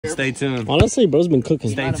Stay tuned. Honestly, bro's been cooking.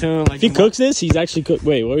 Stay tuned. Like if he cooks this, he's actually cooked.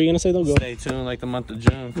 Wait, what were you gonna say though? Go. Stay tuned like the month of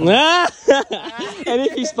June. And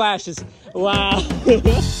if he splashes, wow.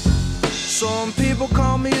 Some people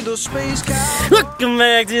call me the space cow. Welcome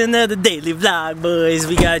back to another daily vlog, boys.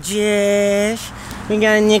 We got Josh, we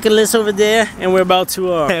got Nicholas over there, and we're about to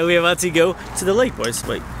go to the lake, boys.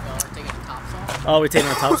 Wait. Oh, we're taking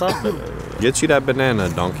our tops off. Get you that banana,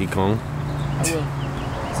 Donkey Kong. I will.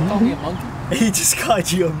 He called me a monkey. He just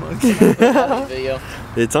called you a monkey. Video.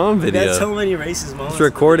 It's on video. That's so many racist moments. It's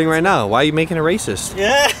recording right now. Why are you making it racist?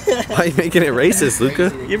 Yeah. Why are you making it racist,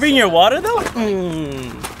 Luca? You bring your water though?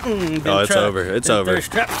 Oh, it's over. It's over.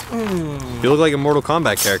 You look like a Mortal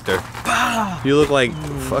Kombat character. You look like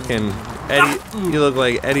fucking Eddie. You look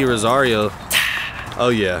like Eddie Rosario. Oh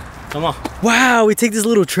yeah. Come on. Wow, we take this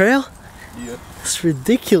little trail? Yeah. It's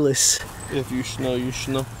ridiculous. If you know, you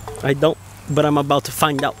know. I don't, but I'm about to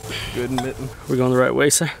find out. Good mitten. We're going the right way,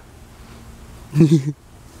 sir.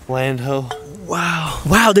 Land ho. Wow.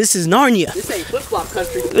 Wow, this is Narnia. This ain't flip-flop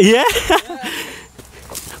country. Yeah?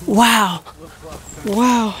 Wow.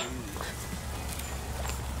 Wow.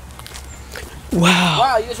 Wow.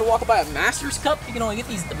 Wow, you guys are walking by a Masters cup? You can only get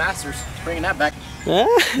these at the Masters. Bringing that back.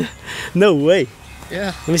 No way.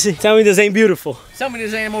 Yeah. Let me see. Tell me this ain't beautiful. Tell me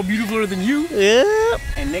this ain't more beautiful than you. Yeah.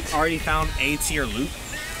 And Nick already found A tier loot.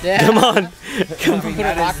 Yeah. Come on.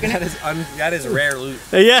 That is rare loot.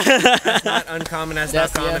 Yeah. That's not uncommon. That's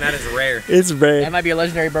not common. That is rare. It's rare. That might be a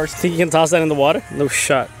legendary burst. Think you can toss that in the water? No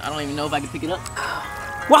shot. I don't even know if I can pick it up.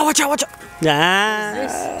 Wow, watch out, watch out. Ah.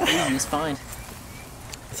 This is fine.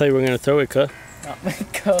 I thought you were going to throw it, cut. Oh my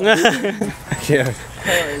god. Yeah.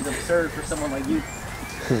 That is absurd for someone like you.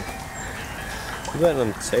 You letting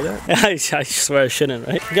them say that? I swear I shouldn't,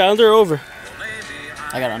 right? You got under or over?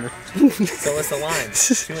 I got under. So what's the line?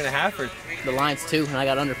 2.5 or? The line's 2, and I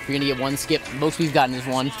got under. You're gonna get 1 skip. Most we've gotten is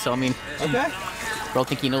 1, so I mean. Okay. Bro,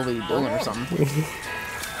 think you know what he's doing or something.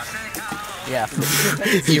 Yeah.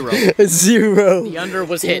 0. 0. The under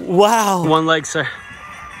was hit. Wow. 1 leg, sir.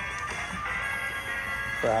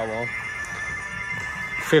 For how long?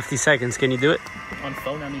 50 seconds. Can you do it? On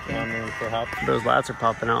phone, I mean, can For how? Those lats are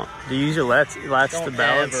popping out. Do you use your lats to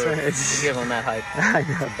balance? Ever give them that height. I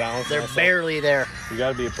know. To balance They're myself. barely there. You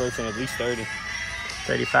gotta be approaching at least 30.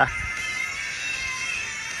 35.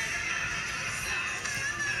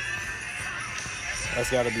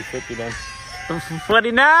 That's gotta be 50 then.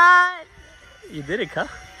 49. You did it, huh?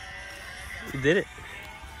 You did it.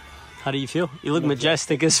 How do you feel? You look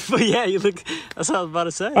majestic as fuck. Yeah, you look. That's what I was about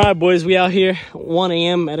to say. All right, boys, we out here 1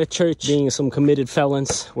 a.m. at a church being some committed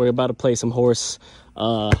felons. We're about to play some horse.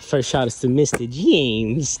 First shot is to Mr.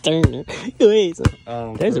 James Turner.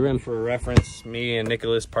 There's a rim. For reference, me and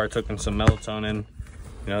Nicholas partook in some melatonin.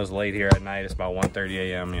 You know, it's late here at night. It's about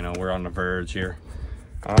 1:30 a.m. You know, we're on the verge here.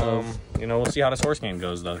 You know, we'll see how this horse game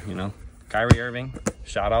goes, though. You know, Kyrie Irving,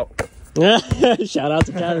 shout out. Shout out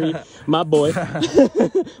to Kyrie, my boy,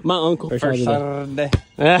 my uncle. First shot of the day.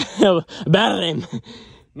 Better him.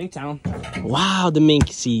 Minktown. Wow, the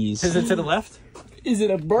Minksies. Is it to the left? Is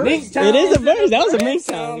it a bird? Minktown. It is a bird. That was a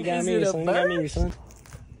Minktown. You got me, your son. You got me, your son.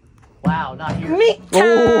 Wow, not here.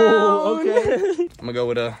 Oh, okay. I'm gonna go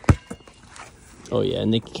with a. Oh yeah,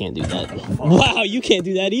 Nick can't do that. Wow, you can't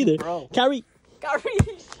do that either. Bro. Kyrie.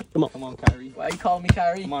 Kyrie. Come on, Kyrie. Why you calling me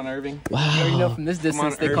Kyrie? Come on, Irving. You already know Wow. from this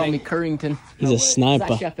distance they call me Currington. He's a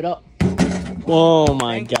sniper. Chef it up. Oh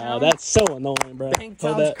my god, that's so annoying, bro.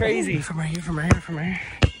 Sounds crazy. From right here, from right here, from right here.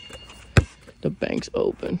 The bank's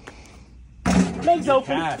open. Bank's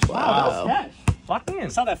open. Cash. Wow, that's cash. Lock me in.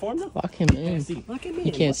 Saw that form though? Lock him in. Look at me.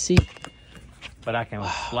 He can't see. But I can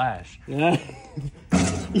splash. Yeah.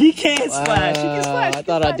 He can't splash. He can splash. I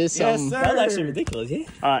thought I did something. Yes, that's actually ridiculous, yeah?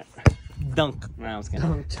 Alright. Dunk. No, I was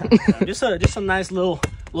kidding. just a nice little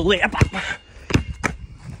layup.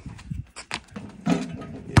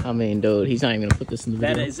 I mean, dude, he's not even gonna put this in the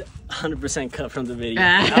video. That is 100% cut from the video.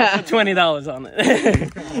 I'll put $20 on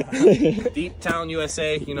it. Deep Town,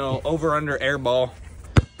 USA. You know, over under air ball.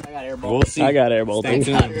 I got airball. We'll see. I got airball. Stay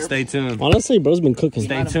tuned. Stay tuned. Honestly, bro's been cooking.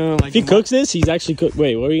 Stay tuned. Like If he cooks this, he's actually cooked.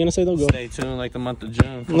 Wait, what were you gonna say though? Go. Stay tuned like the month of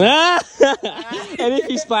June. And if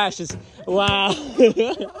he splashes, wow.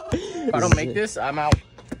 If I don't make this, I'm out.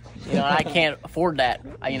 You know, I can't afford that.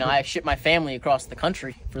 I ship my family across the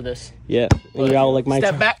country for this. Yeah, and you're all like Mike.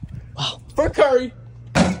 Step back. Wow. For Curry.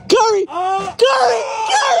 Curry! Curry!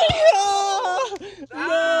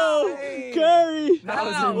 No! Curry! That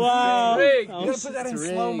was Wow. big. That You was- gotta put that in it's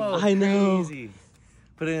slow-mo. I know. Crazy.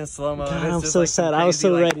 Put it in slow-mo. God, It's I'm just so like sad. some I was crazy,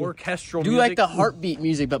 so like, ready. Orchestral Do music. like the heartbeat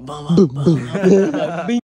music, but boom, boom,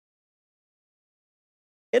 boom.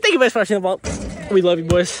 Yeah, thank you guys for watching the vlog. We love you,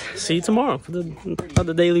 boys. See you tomorrow for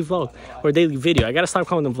the daily vlog or daily video. I gotta stop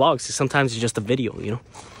calling them vlogs. Sometimes it's just a video, you know,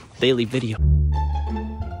 daily video.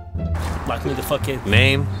 Lock me the fuck in.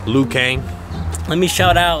 Name, Liu Kang. Let me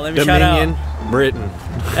shout out. Dominion, Britain.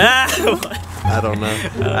 Ah, I don't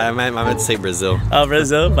know. I meant to say Brazil. oh,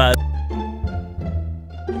 Brazil, but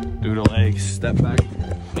Doodle eggs. Step back.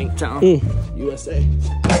 Make town. USA.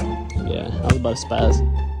 Yeah, I was about to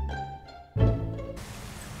spaz.